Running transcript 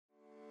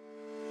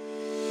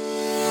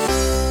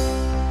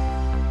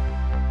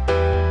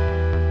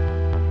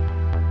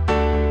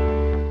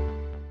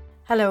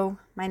Hello,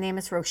 my name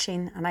is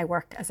Roisin and I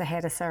work as a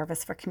Head of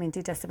Service for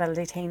Community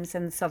Disability Teams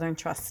in the Southern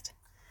Trust.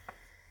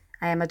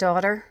 I am a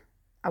daughter,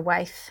 a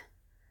wife,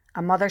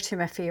 a mother to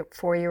my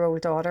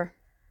 4-year-old daughter,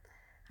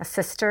 a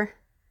sister,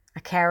 a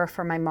carer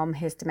for my mum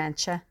who has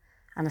dementia,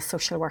 and a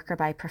social worker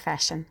by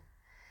profession.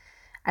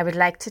 I would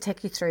like to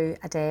take you through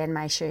a day in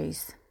my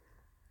shoes.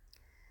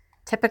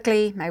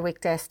 Typically, my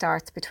weekday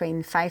starts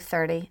between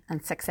 5:30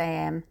 and 6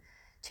 a.m.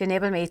 to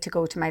enable me to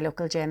go to my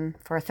local gym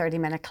for a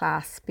 30-minute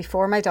class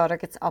before my daughter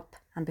gets up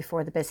and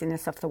before the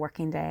busyness of the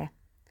working day.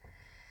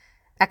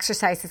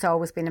 Exercise has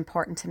always been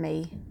important to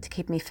me to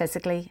keep me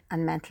physically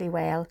and mentally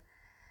well,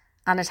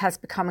 and it has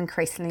become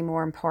increasingly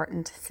more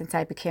important since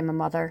I became a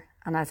mother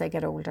and as I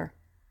get older.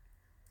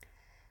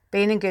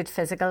 Being in good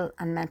physical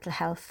and mental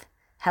health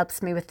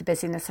helps me with the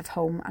busyness of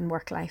home and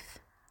work life.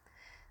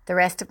 The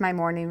rest of my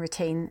morning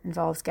routine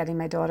involves getting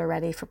my daughter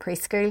ready for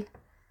preschool,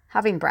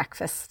 having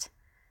breakfast,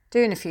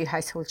 doing a few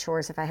household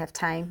chores if I have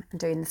time, and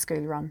doing the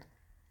school run.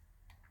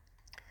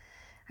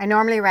 I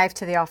normally arrive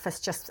to the office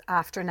just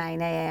after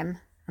 9 a.m,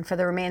 and for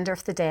the remainder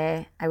of the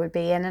day I would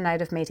be in and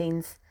out of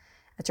meetings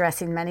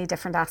addressing many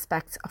different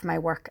aspects of my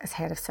work as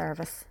Head of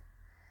Service.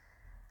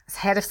 As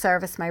Head of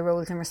Service, my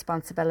roles and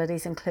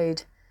responsibilities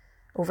include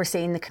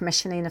overseeing the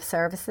commissioning of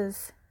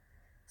services,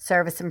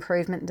 service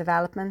improvement and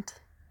development,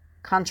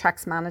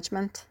 contracts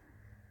management,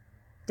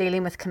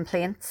 dealing with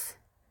complaints,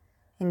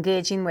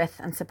 engaging with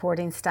and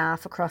supporting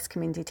staff across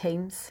community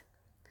teams,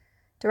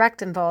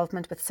 direct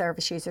involvement with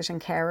service users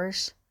and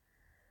carers,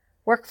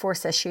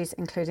 workforce issues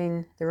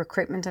including the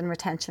recruitment and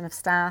retention of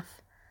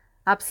staff,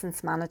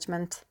 absence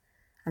management,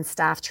 and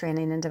staff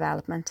training and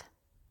development.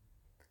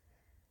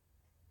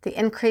 The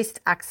increased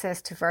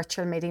access to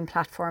virtual meeting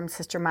platforms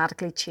has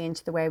dramatically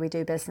changed the way we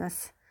do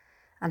business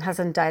and has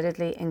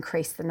undoubtedly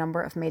increased the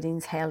number of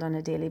meetings held on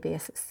a daily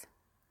basis.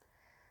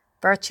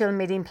 Virtual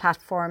meeting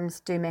platforms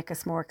do make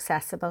us more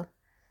accessible,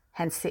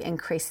 hence the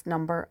increased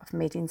number of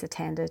meetings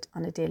attended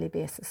on a daily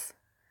basis.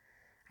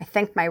 I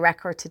think my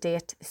record to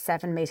date is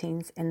 7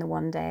 meetings in the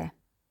one day.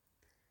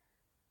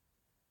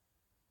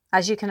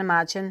 As you can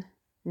imagine,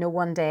 no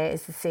one day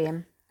is the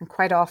same, and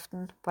quite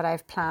often what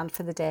I've planned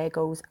for the day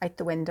goes out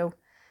the window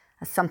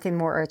as something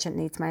more urgent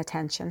needs my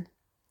attention.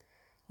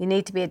 You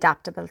need to be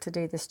adaptable to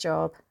do this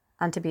job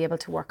and to be able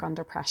to work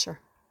under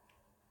pressure.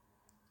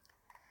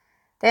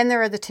 Then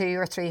there are the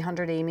 200 or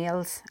 300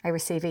 emails I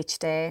receive each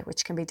day,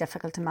 which can be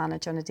difficult to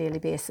manage on a daily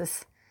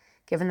basis,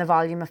 given the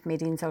volume of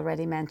meetings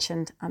already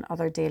mentioned and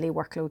other daily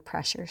workload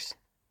pressures.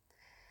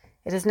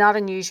 It is not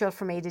unusual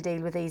for me to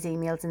deal with these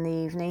emails in the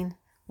evening,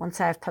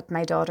 once I have put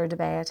my daughter to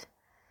bed.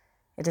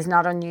 It is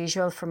not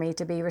unusual for me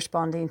to be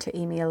responding to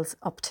emails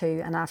up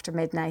to and after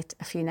midnight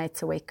a few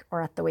nights a week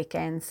or at the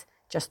weekends,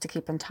 just to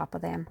keep on top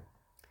of them.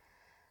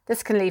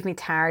 This can leave me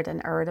tired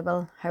and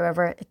irritable,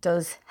 however, it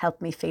does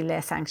help me feel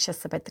less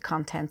anxious about the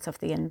contents of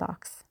the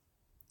inbox.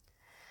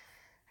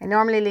 I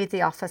normally leave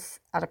the office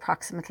at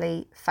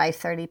approximately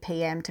 5:30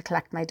 p.m. to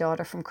collect my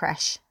daughter from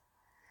creche.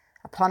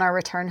 Upon our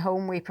return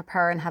home, we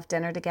prepare and have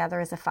dinner together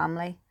as a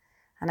family,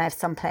 and I have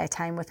some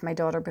playtime with my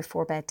daughter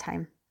before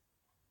bedtime.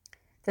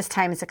 This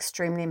time is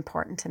extremely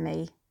important to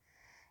me.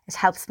 It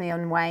helps me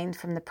unwind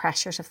from the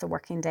pressures of the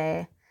working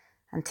day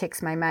and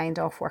takes my mind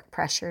off work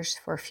pressures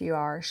for a few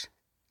hours.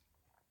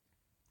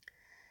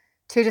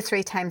 2 to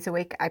 3 times a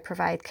week, I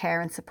provide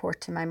care and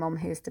support to my mum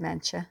who has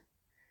dementia.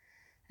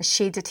 As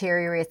she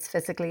deteriorates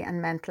physically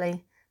and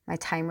mentally, my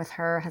time with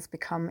her has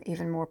become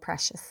even more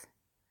precious.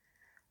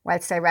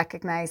 Whilst I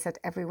recognise that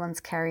everyone's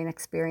caring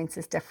experience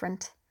is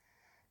different,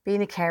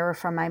 being a carer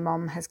for my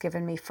mum has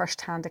given me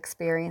first-hand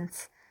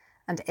experience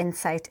and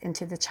insight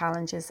into the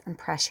challenges and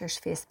pressures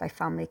faced by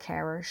family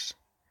carers.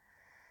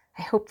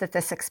 I hope that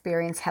this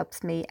experience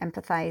helps me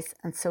empathise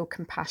and show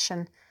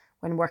compassion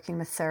when working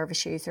with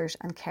service users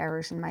and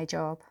carers in my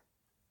job.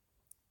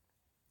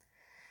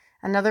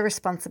 Another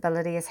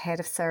responsibility as Head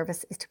of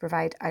Service is to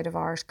provide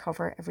out-of-hours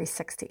cover every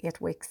 6 to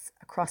 8 weeks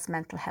across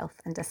mental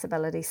health and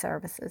disability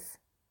services.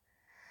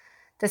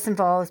 This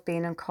involves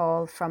being on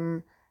call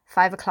from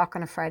 5 o'clock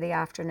on a Friday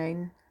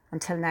afternoon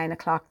until 9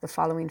 o'clock the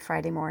following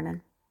Friday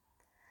morning.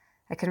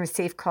 I can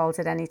receive calls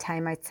at any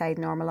time outside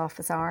normal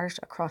office hours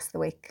across the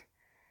week.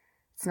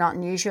 It's not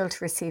unusual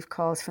to receive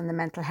calls from the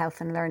Mental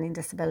Health and Learning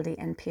Disability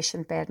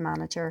Inpatient Bed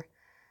Manager,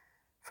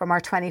 from our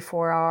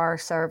 24-hour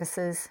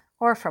services,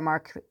 or from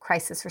our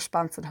crisis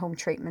response and home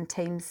treatment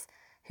teams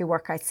who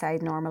work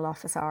outside normal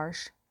office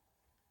hours.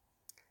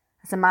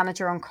 As a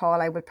manager on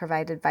call, I will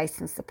provide advice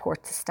and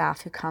support to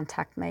staff who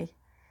contact me.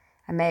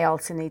 I may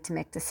also need to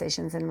make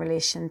decisions in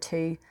relation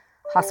to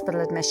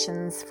hospital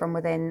admissions from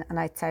within and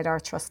outside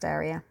our trust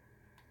area.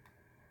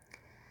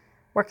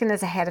 Working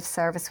as a Head of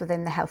Service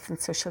within the health and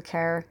social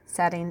care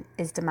setting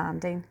is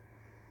demanding.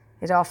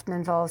 It often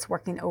involves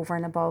working over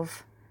and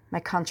above my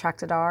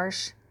contracted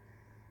hours.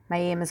 My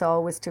aim is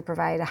always to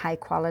provide a high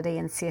quality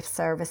and safe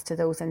service to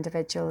those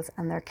individuals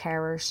and their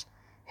carers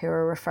who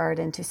are referred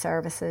into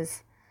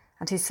services,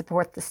 and to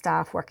support the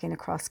staff working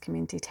across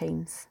community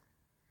teams.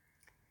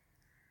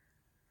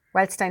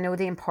 Whilst I know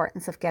the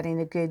importance of getting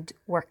a good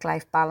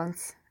work-life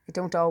balance, I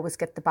don't always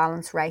get the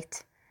balance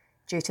right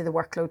due to the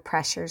workload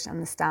pressures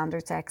and the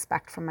standards I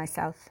expect from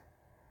myself.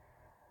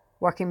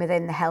 Working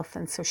within the health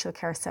and social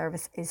care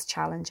service is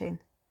challenging.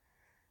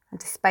 And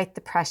despite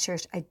the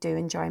pressures, I do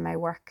enjoy my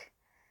work.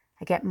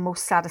 I get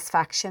most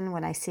satisfaction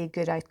when I see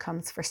good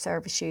outcomes for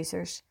service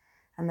users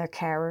and their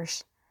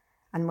carers,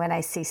 and when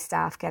I see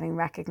staff getting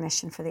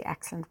recognition for the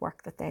excellent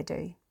work that they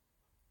do.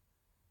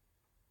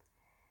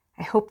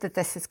 I hope that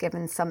this has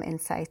given some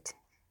insight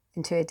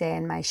into a day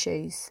in my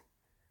shoes,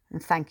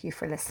 and thank you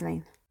for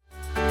listening.